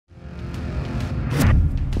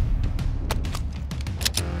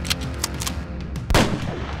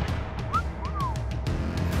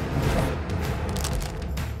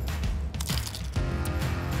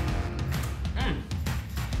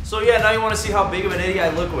now you want to see how big of an idiot I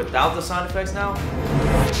look without the sound effects now?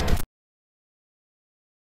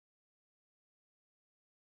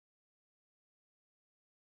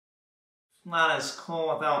 Not as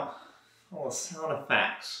cool without all the sound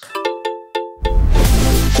effects.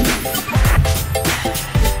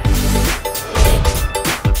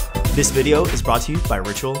 This video is brought to you by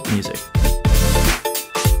Ritual Music.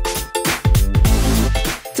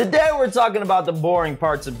 Today we're talking about the boring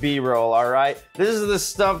parts of B-roll, all right? This is the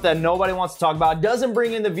stuff that nobody wants to talk about, doesn't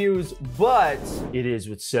bring in the views, but it is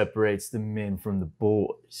what separates the men from the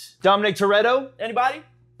boys. Dominic Toretto, anybody?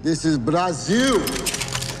 This is Brazil.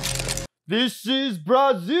 This is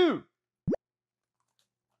Brazil.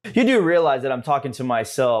 You do realize that I'm talking to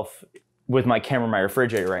myself with my camera in my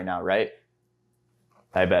refrigerator right now, right?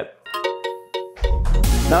 I bet.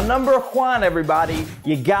 Now, number one, everybody,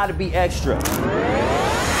 you gotta be extra.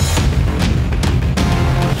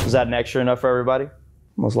 Was that an extra enough for everybody?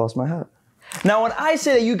 Almost lost my hat. Now, when I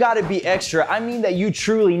say that you gotta be extra, I mean that you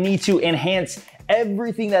truly need to enhance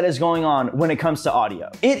everything that is going on when it comes to audio.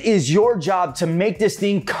 It is your job to make this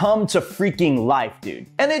thing come to freaking life, dude.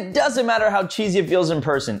 And it doesn't matter how cheesy it feels in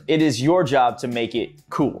person, it is your job to make it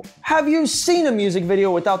cool. Have you seen a music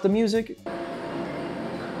video without the music?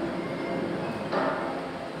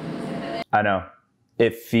 I know,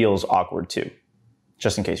 it feels awkward too,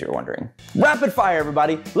 just in case you were wondering. Rapid fire,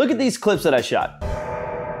 everybody. Look at these clips that I shot.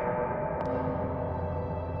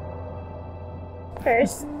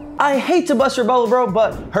 First. I hate to bust your bubble, bro,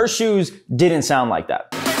 but her shoes didn't sound like that.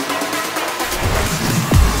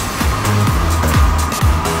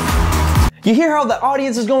 You hear how the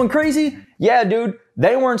audience is going crazy? Yeah, dude,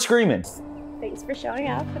 they weren't screaming. Thanks for showing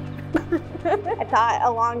up. I thought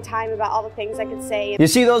a long time about all the things I could say. You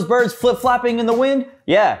see those birds flip-flapping in the wind?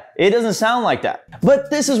 Yeah, it doesn't sound like that. But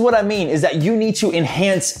this is what I mean, is that you need to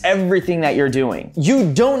enhance everything that you're doing.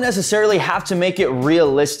 You don't necessarily have to make it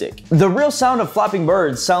realistic. The real sound of flapping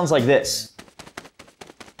birds sounds like this.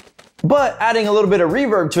 But adding a little bit of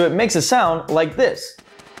reverb to it makes it sound like this.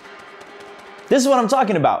 This is what I'm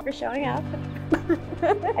talking about. For showing up.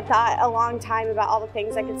 I thought a long time about all the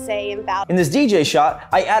things I could say and about. In this DJ shot,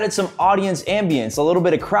 I added some audience ambience, a little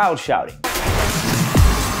bit of crowd shouting.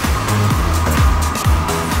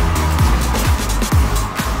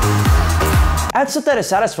 Add stuff that is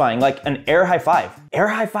satisfying, like an air high five. Air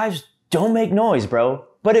high fives don't make noise, bro,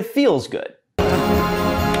 but it feels good.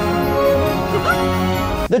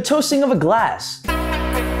 The toasting of a glass.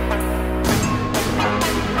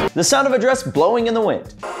 The sound of a dress blowing in the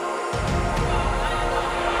wind.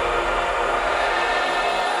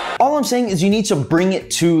 All I'm saying is you need to bring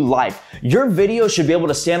it to life. Your video should be able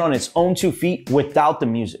to stand on its own 2 feet without the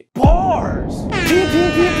music. Bars!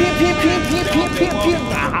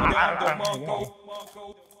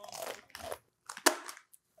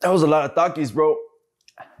 That was a lot of takis, bro.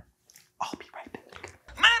 I'll be right back.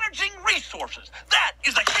 Managing resources. That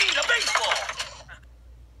is the key to baseball.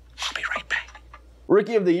 I'll be right back.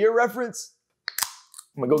 Rookie of the Year reference?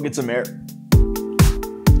 I'm gonna go get some air.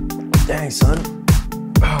 Dang, son.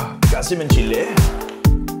 Got some in Chile.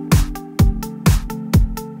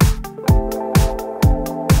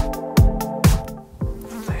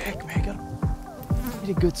 What the heck, man?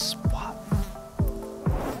 Need a good spot.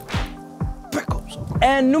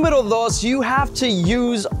 And numero dos, you have to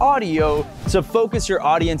use audio to focus your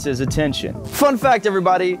audience's attention. Fun fact,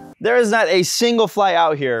 everybody, there is not a single fly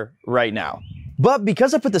out here right now. But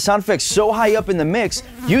because I put the sound effects so high up in the mix,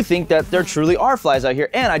 you think that there truly are flies out here,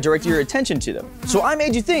 and I directed your attention to them. So I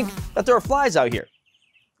made you think that there are flies out here,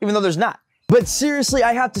 even though there's not. But seriously,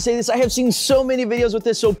 I have to say this, I have seen so many videos with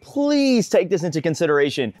this, so please take this into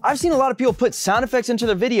consideration. I've seen a lot of people put sound effects into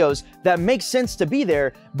their videos that make sense to be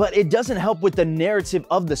there, but it doesn't help with the narrative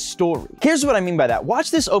of the story. Here's what I mean by that. Watch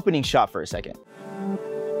this opening shot for a second.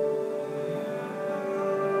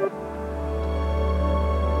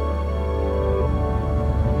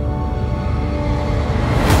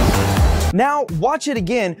 Now, watch it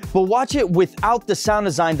again, but watch it without the sound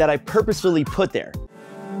design that I purposefully put there.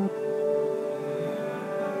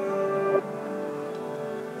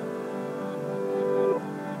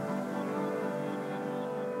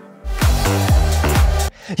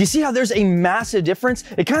 You see how there's a massive difference?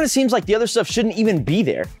 It kind of seems like the other stuff shouldn't even be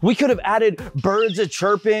there. We could have added birds a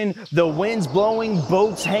chirping, the winds blowing,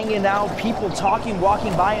 boats hanging out, people talking,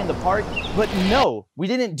 walking by in the park. But no, we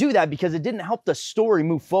didn't do that because it didn't help the story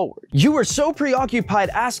move forward. You were so preoccupied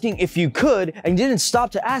asking if you could and didn't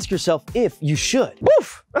stop to ask yourself if you should.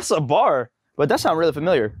 Woof, that's a bar. But that sounds really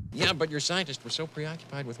familiar. Yeah, but your scientists were so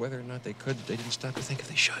preoccupied with whether or not they could that they didn't stop to think if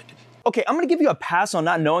they should. Okay, I'm gonna give you a pass on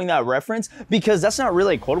not knowing that reference because that's not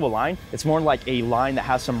really a quotable line. It's more like a line that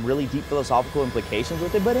has some really deep philosophical implications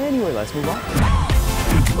with it. But anyway, let's move on.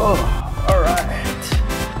 Oh, all right.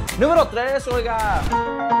 Número 3, oiga.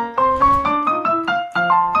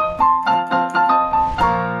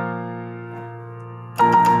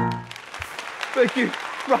 Thank you.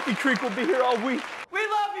 Rocky Creek will be here all week. We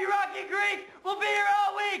love you, Rocky Creek. We'll be here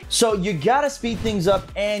all week. So you gotta speed things up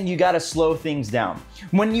and you gotta slow things down.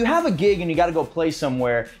 When you have a gig and you gotta go play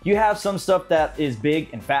somewhere, you have some stuff that is big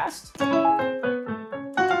and fast.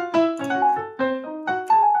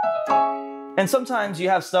 And sometimes you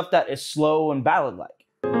have stuff that is slow and ballad-like.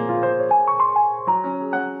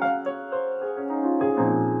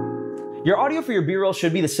 Your audio for your B-roll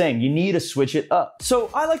should be the same. You need to switch it up.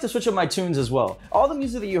 So I like to switch up my tunes as well. All the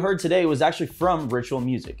music that you heard today was actually from Ritual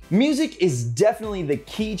Music. Music is definitely the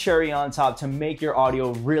key cherry on top to make your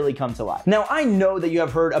audio really come to life. Now, I know that you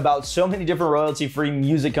have heard about so many different royalty-free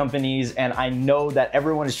music companies, and I know that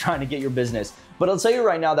everyone is trying to get your business. But I'll tell you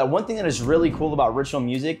right now that one thing that is really cool about Ritual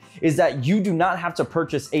Music is that you do not have to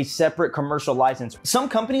purchase a separate commercial license. Some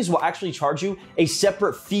companies will actually charge you a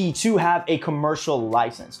separate fee to have a commercial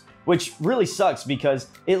license, which really sucks because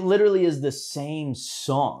it literally is the same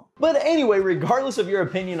song. But anyway, regardless of your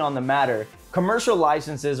opinion on the matter, commercial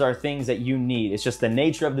licenses are things that you need. It's just the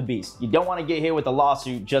nature of the beast. You don't want to get hit with a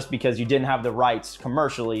lawsuit just because you didn't have the rights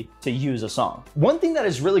commercially to use a song. One thing that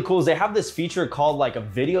is really cool is they have this feature called like a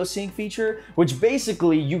video sync feature, which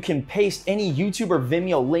basically you can paste any YouTube or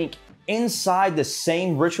Vimeo link inside the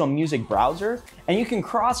same Ritual Music browser, and you can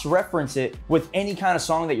cross-reference it with any kind of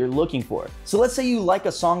song that you're looking for. So let's say you like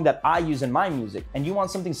a song that I use in my music and you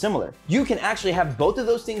want something similar. You can actually have both of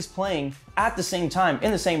those things playing at the same time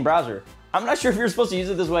in the same browser. I'm not sure if you're supposed to use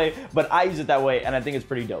it this way, but I use it that way and I think it's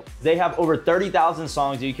pretty dope. They have over 30,000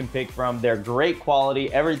 songs that you can pick from. They're great quality.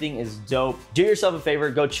 Everything is dope. Do yourself a favor,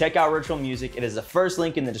 go check out Ritual Music. It is the first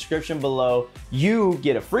link in the description below. You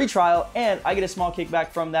get a free trial and I get a small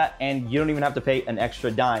kickback from that, and you don't even have to pay an extra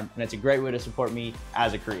dime. And it's a great way to support me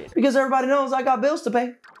as a creator because everybody knows I got bills to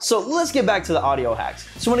pay. So let's get back to the audio hacks.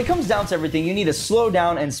 So when it comes down to everything, you need to slow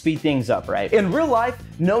down and speed things up, right? In real life,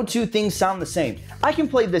 no two things sound the same. I can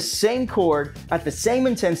play the same chord at the same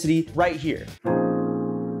intensity right here.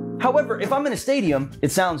 However, if I'm in a stadium,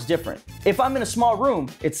 it sounds different. If I'm in a small room,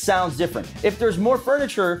 it sounds different. If there's more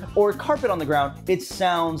furniture or carpet on the ground, it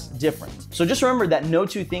sounds different. So just remember that no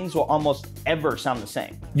two things will almost ever sound the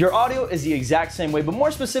same. Your audio is the exact same way, but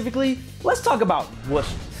more specifically, let's talk about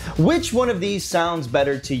whooshes. Which one of these sounds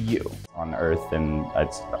better to you? On Earth, and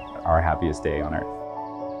it's our happiest day on Earth.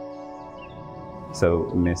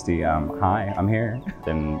 So Misty, hi, I'm here.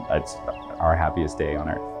 Then it's our happiest day on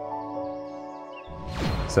Earth.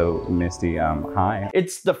 So Misty, hi.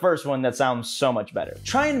 It's the first one that sounds so much better.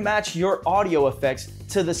 Try and match your audio effects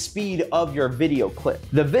to the speed of your video clip.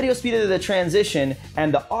 The video speed of the transition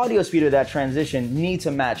and the audio speed of that transition need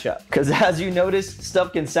to match up. Because as you notice,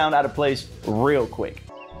 stuff can sound out of place real quick.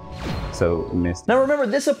 So Misty. Now remember,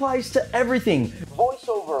 this applies to everything.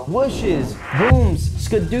 Voiceover, whooshes, booms,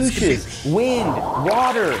 skadooshes, wind,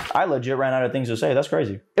 water. I legit ran out of things to say, that's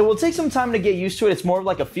crazy. It will take some time to get used to it. It's more of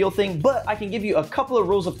like a feel thing, but I can give you a couple of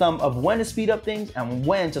rules of thumb of when to speed up things and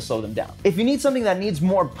when to slow them down. If you need something that needs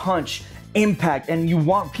more punch, impact, and you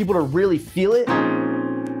want people to really feel it,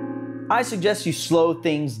 I suggest you slow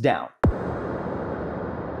things down.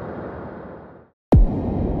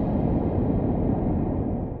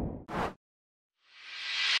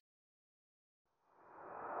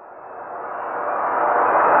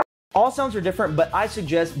 All sounds are different, but I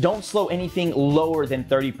suggest don't slow anything lower than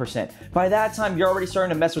 30%. By that time, you're already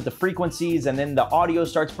starting to mess with the frequencies, and then the audio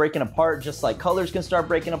starts breaking apart, just like colors can start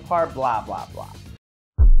breaking apart, blah, blah, blah.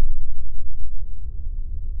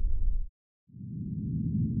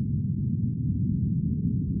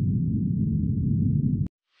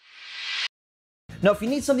 Now, if you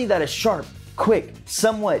need something that is sharp, quick,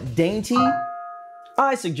 somewhat dainty,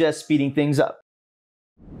 I suggest speeding things up.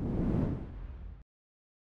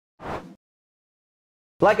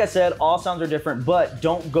 Like I said, all sounds are different, but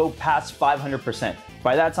don't go past 500%.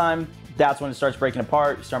 By that time, that's when it starts breaking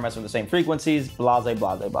apart, you start messing with the same frequencies, blase,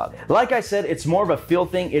 blase, blase. Like I said, it's more of a feel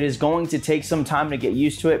thing. It is going to take some time to get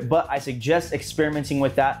used to it, but I suggest experimenting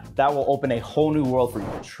with that. That will open a whole new world for you.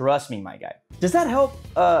 Trust me, my guy. Does that help?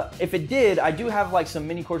 If it did, I do have like some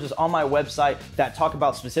mini courses on my website that talk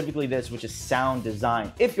about specifically this, which is sound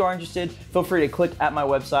design. If you are interested, feel free to click at my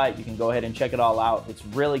website. You can go ahead and check it all out. It's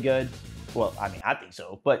really good. Well, I mean, I think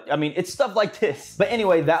so, but I mean, it's stuff like this. But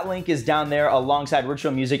anyway, that link is down there alongside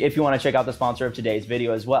Ritual Music if you want to check out the sponsor of today's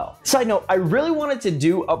video as well. Side note, I really wanted to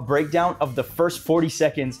do a breakdown of the first 40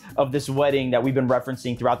 seconds of this wedding that we've been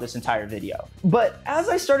referencing throughout this entire video. But as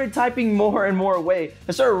I started typing more and more away,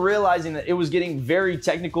 I started realizing that it was getting very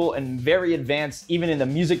technical and very advanced, even in the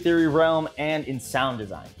music theory realm and in sound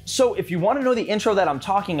design. So if you want to know the intro that I'm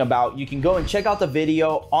talking about, you can go and check out the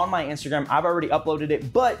video on my Instagram. I've already uploaded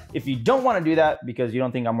it, but if you don't want to do that because you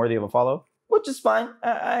don't think I'm worthy of a follow, which is fine,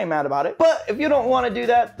 I ain't mad about it. But if you don't want to do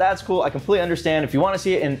that, that's cool. I completely understand. If you want to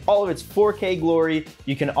see it in all of its 4K glory,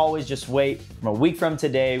 you can always just wait from a week from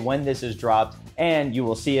today when this is dropped, and you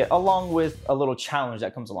will see it along with a little challenge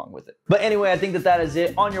that comes along with it. But anyway, I think that is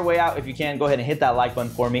it. On your way out, if you can, go ahead and hit that like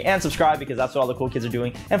button for me and subscribe because that's what all the cool kids are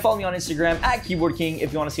doing. And follow me on Instagram at Keyboard King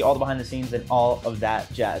if you want to see all the behind the scenes and all of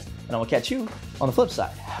that jazz. And I will catch you on the flip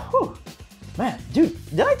side. Whew. Man, dude,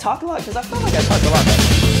 did I talk a lot? Because I felt like I talked a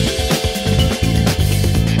lot.